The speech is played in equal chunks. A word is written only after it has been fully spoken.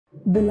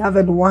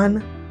Beloved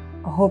one,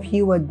 I hope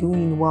you are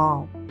doing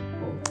well.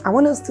 I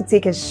want us to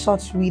take a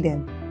short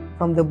reading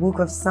from the book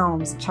of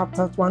Psalms,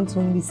 chapter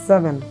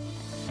 127.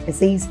 It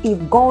says,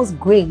 if God's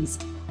grace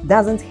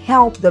doesn't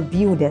help the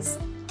builders,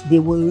 they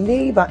will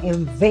labor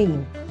in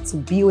vain to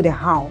build a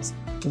house.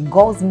 If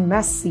God's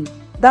mercy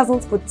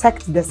doesn't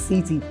protect the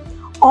city,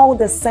 all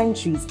the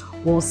centuries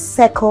will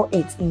circle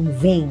it in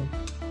vain.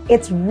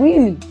 It's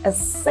really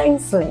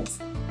senseless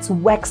to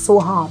work so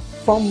hard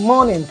from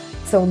morning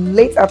till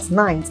late at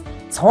night,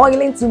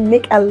 toiling to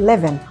make a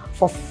living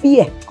for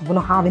fear of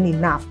not having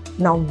enough.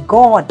 Now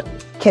God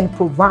can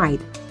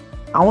provide.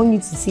 I want you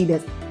to see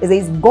this. It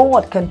says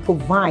God can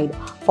provide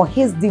for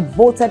his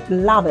devoted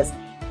lovers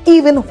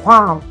even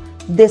while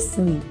they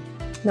sleep.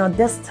 Now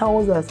this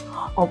tells us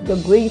of the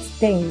great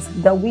things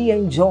that we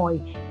enjoy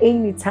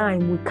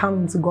anytime we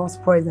come into God's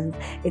presence.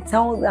 It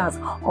tells us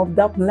of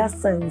the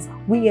blessings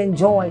we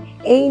enjoy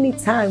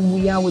anytime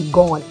we are with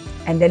God.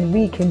 And then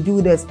we can do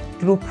this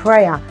through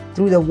prayer,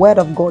 through the word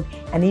of God,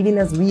 and even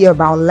as we are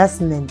about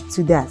listening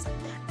to that.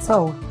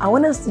 So I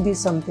want us to do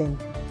something.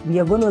 We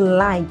are going to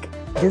like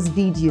this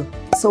video.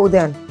 So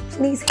then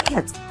please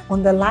hit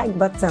on the like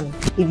button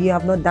if you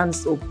have not done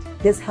so.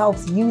 This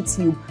helps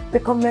YouTube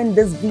recommend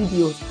these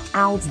videos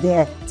out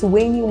there to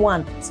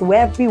anyone, so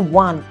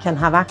everyone can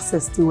have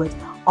access to it.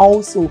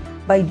 Also,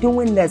 by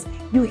doing this,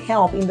 you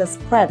help in the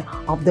spread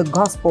of the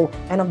gospel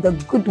and of the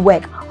good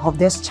work of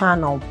this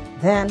channel.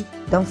 Then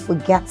don't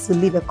forget to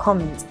leave a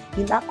comment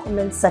in that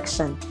comment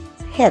section.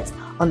 Hit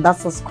on that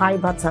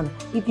subscribe button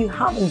if you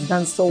haven't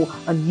done so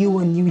and you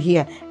are new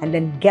here, and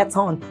then get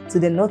on to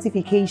the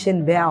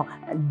notification bell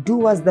and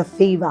do us the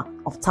favor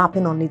of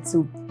tapping on it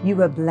too.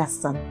 You are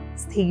blessed.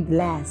 Stay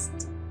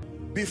blessed.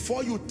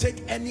 Before you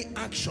take any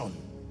action,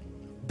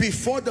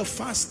 before the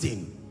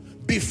fasting,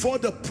 before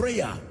the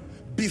prayer,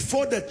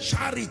 before the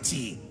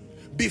charity,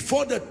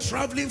 before the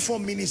traveling for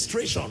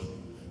ministration,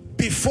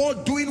 before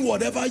doing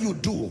whatever you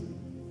do,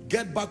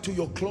 get back to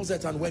your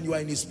closet, and when you are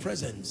in his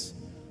presence,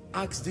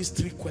 ask these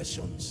three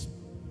questions.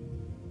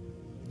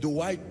 Do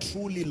I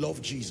truly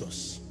love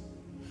Jesus?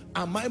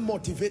 Am I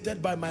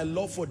motivated by my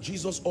love for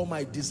Jesus, or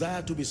my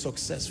desire to be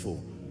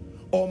successful,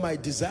 or my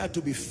desire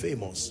to be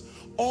famous?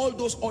 All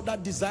those other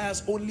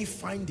desires only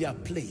find their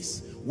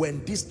place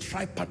when these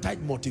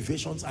tripartite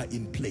motivations are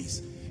in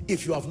place.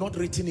 If you have not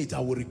written it, I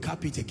will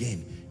recap it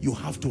again. You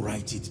have to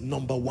write it.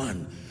 Number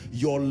one,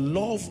 your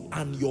love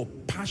and your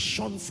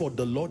passion for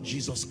the Lord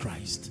Jesus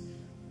Christ.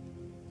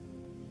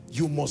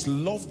 You must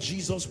love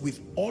Jesus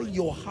with all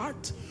your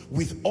heart,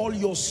 with all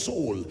your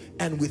soul,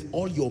 and with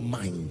all your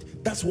mind.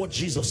 That's what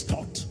Jesus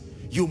taught.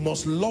 You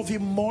must love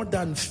him more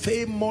than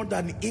fame, more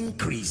than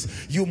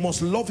increase. You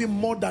must love him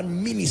more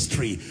than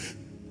ministry.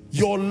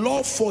 Your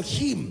love for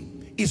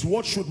him is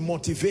what should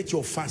motivate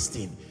your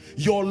fasting.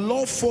 Your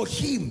love for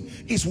him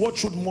is what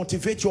should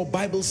motivate your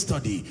Bible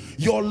study.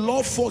 Your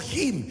love for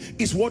him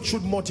is what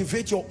should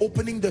motivate your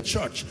opening the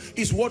church,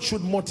 is what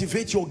should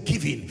motivate your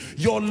giving.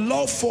 Your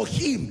love for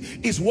him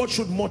is what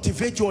should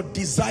motivate your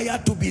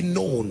desire to be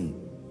known,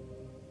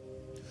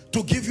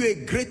 to give you a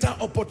greater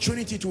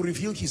opportunity to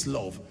reveal his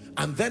love.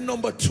 And then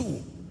number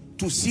two,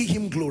 to see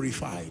him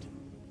glorified.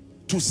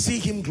 To see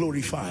him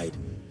glorified.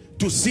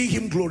 To see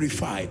him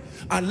glorified.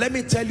 And let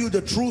me tell you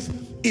the truth,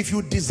 if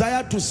you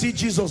desire to see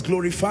Jesus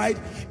glorified,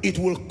 it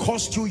will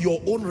cost you your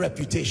own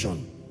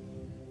reputation.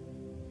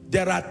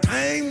 There are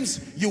times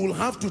you will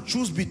have to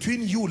choose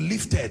between you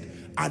lifted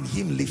and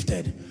him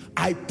lifted.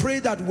 I pray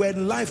that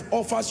when life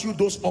offers you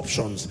those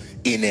options,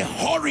 in a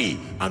hurry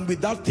and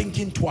without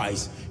thinking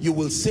twice, you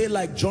will say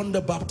like John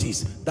the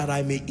Baptist, that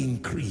I may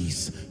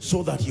increase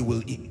so that he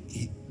will,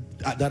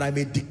 that I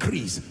may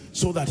decrease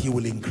so that he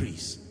will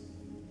increase.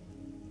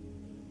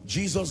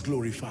 Jesus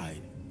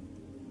glorified.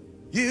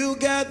 You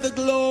get the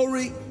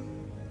glory,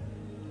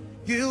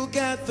 you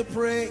get the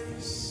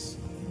praise,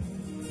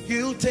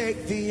 you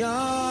take the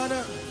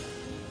honor.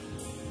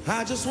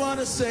 I just want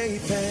to say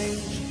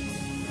thank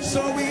you.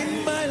 So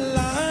in my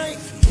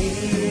life,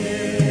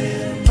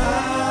 in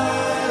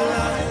my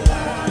life,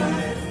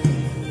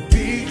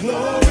 be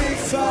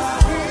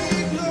glorified,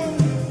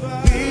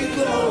 be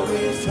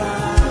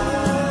glorified.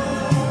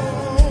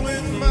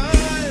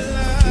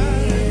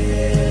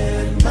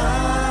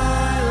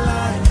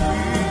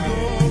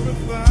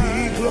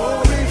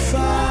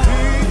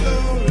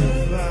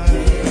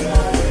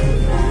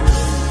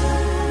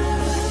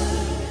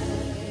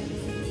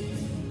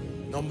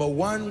 Number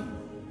one,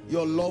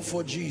 your love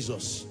for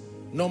Jesus.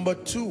 Number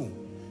two,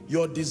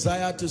 your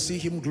desire to see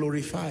him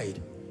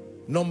glorified.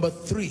 Number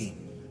three,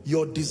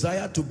 your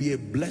desire to be a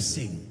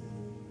blessing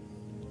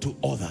to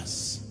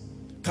others.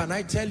 Can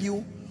I tell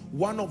you,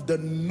 one of the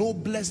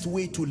noblest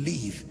way to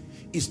live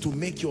is to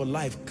make your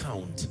life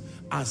count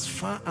as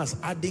far as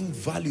adding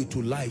value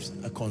to lives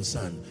are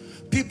concerned.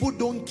 People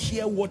don't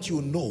care what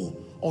you know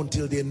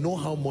until they know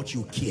how much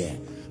you care.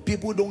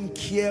 People don't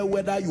care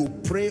whether you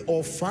pray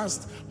or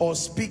fast or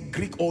speak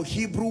Greek or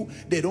Hebrew.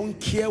 They don't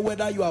care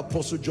whether you are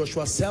Apostle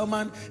Joshua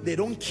Selman. They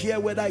don't care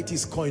whether it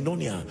is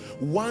koinonia.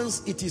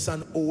 Once it is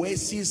an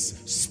oasis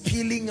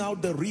spilling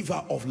out the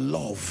river of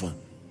love,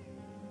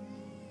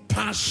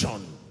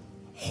 passion,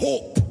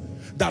 hope,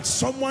 that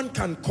someone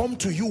can come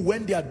to you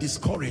when they are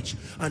discouraged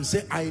and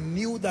say, I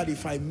knew that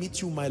if I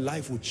meet you, my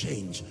life will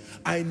change.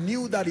 I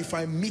knew that if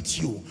I meet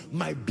you,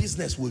 my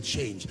business will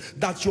change.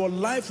 That your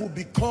life will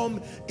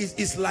become,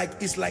 it's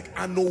like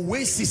an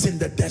oasis in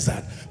the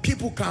desert.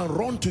 People can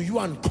run to you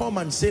and come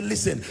and say,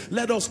 listen,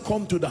 let us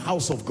come to the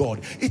house of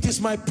God. It is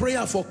my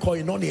prayer for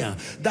koinonia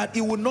that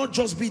it will not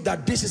just be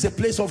that this is a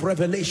place of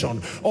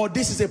revelation or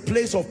this is a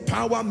place of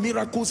power,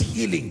 miracles,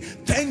 healing.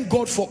 Thank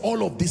God for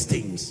all of these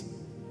things.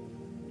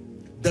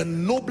 The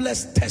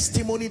noblest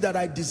testimony that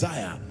I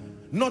desire,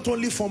 not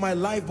only for my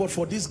life, but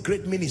for this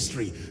great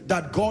ministry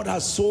that God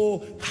has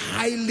so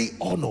highly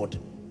honored,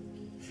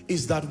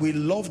 is that we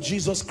love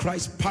Jesus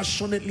Christ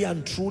passionately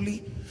and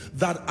truly,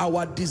 that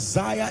our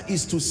desire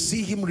is to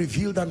see him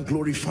revealed and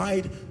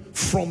glorified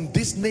from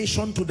this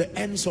nation to the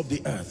ends of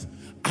the earth.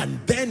 And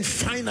then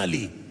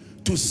finally,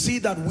 to see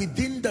that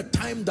within the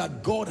time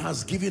that God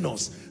has given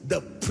us,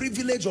 the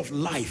privilege of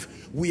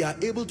life, we are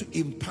able to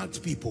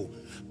impact people.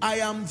 I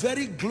am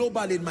very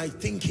global in my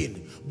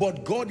thinking,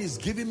 but God is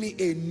giving me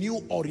a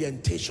new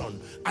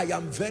orientation. I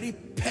am very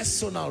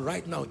personal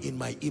right now in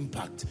my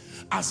impact.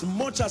 As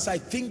much as I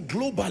think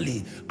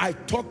globally, I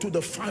talk to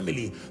the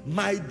family.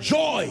 My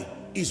joy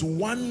is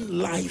one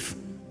life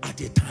at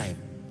a time.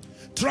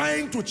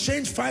 Trying to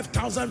change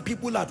 5,000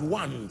 people at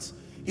once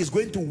is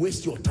going to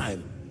waste your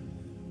time.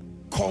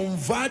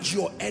 Converge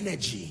your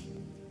energy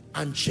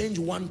and change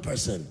one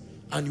person,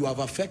 and you have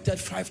affected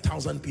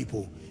 5,000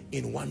 people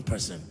in one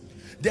person.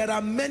 There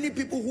are many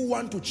people who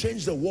want to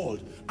change the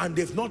world and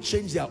they've not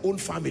changed their own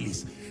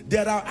families.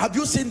 Have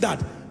you seen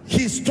that?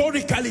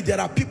 Historically, there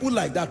are people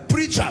like that.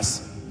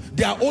 Preachers,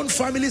 their own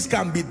families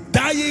can be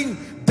dying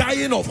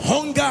of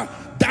hunger,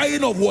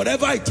 dying of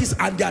whatever it is,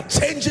 and they are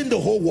changing the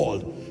whole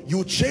world.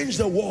 You change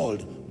the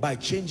world by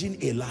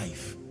changing a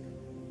life.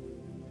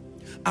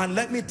 And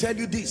let me tell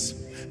you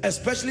this,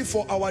 especially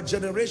for our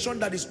generation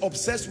that is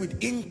obsessed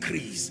with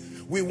increase,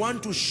 we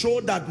want to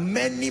show that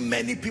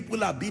many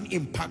people are being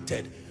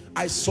impacted.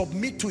 I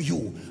submit to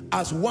you,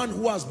 as one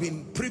who has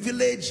been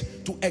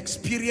privileged to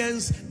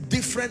experience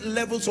different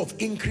levels of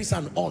increase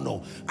and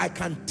honor, I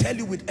can tell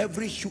you with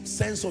every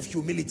sense of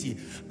humility,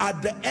 at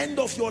the end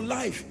of your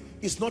life,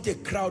 it's not a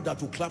crowd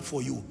that will clap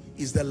for you.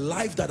 It's the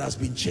life that has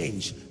been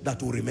changed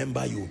that will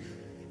remember you.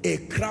 A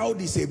crowd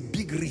is a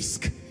big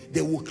risk.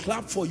 They will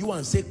clap for you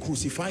and say,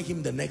 crucify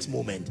him the next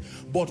moment.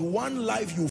 But one life you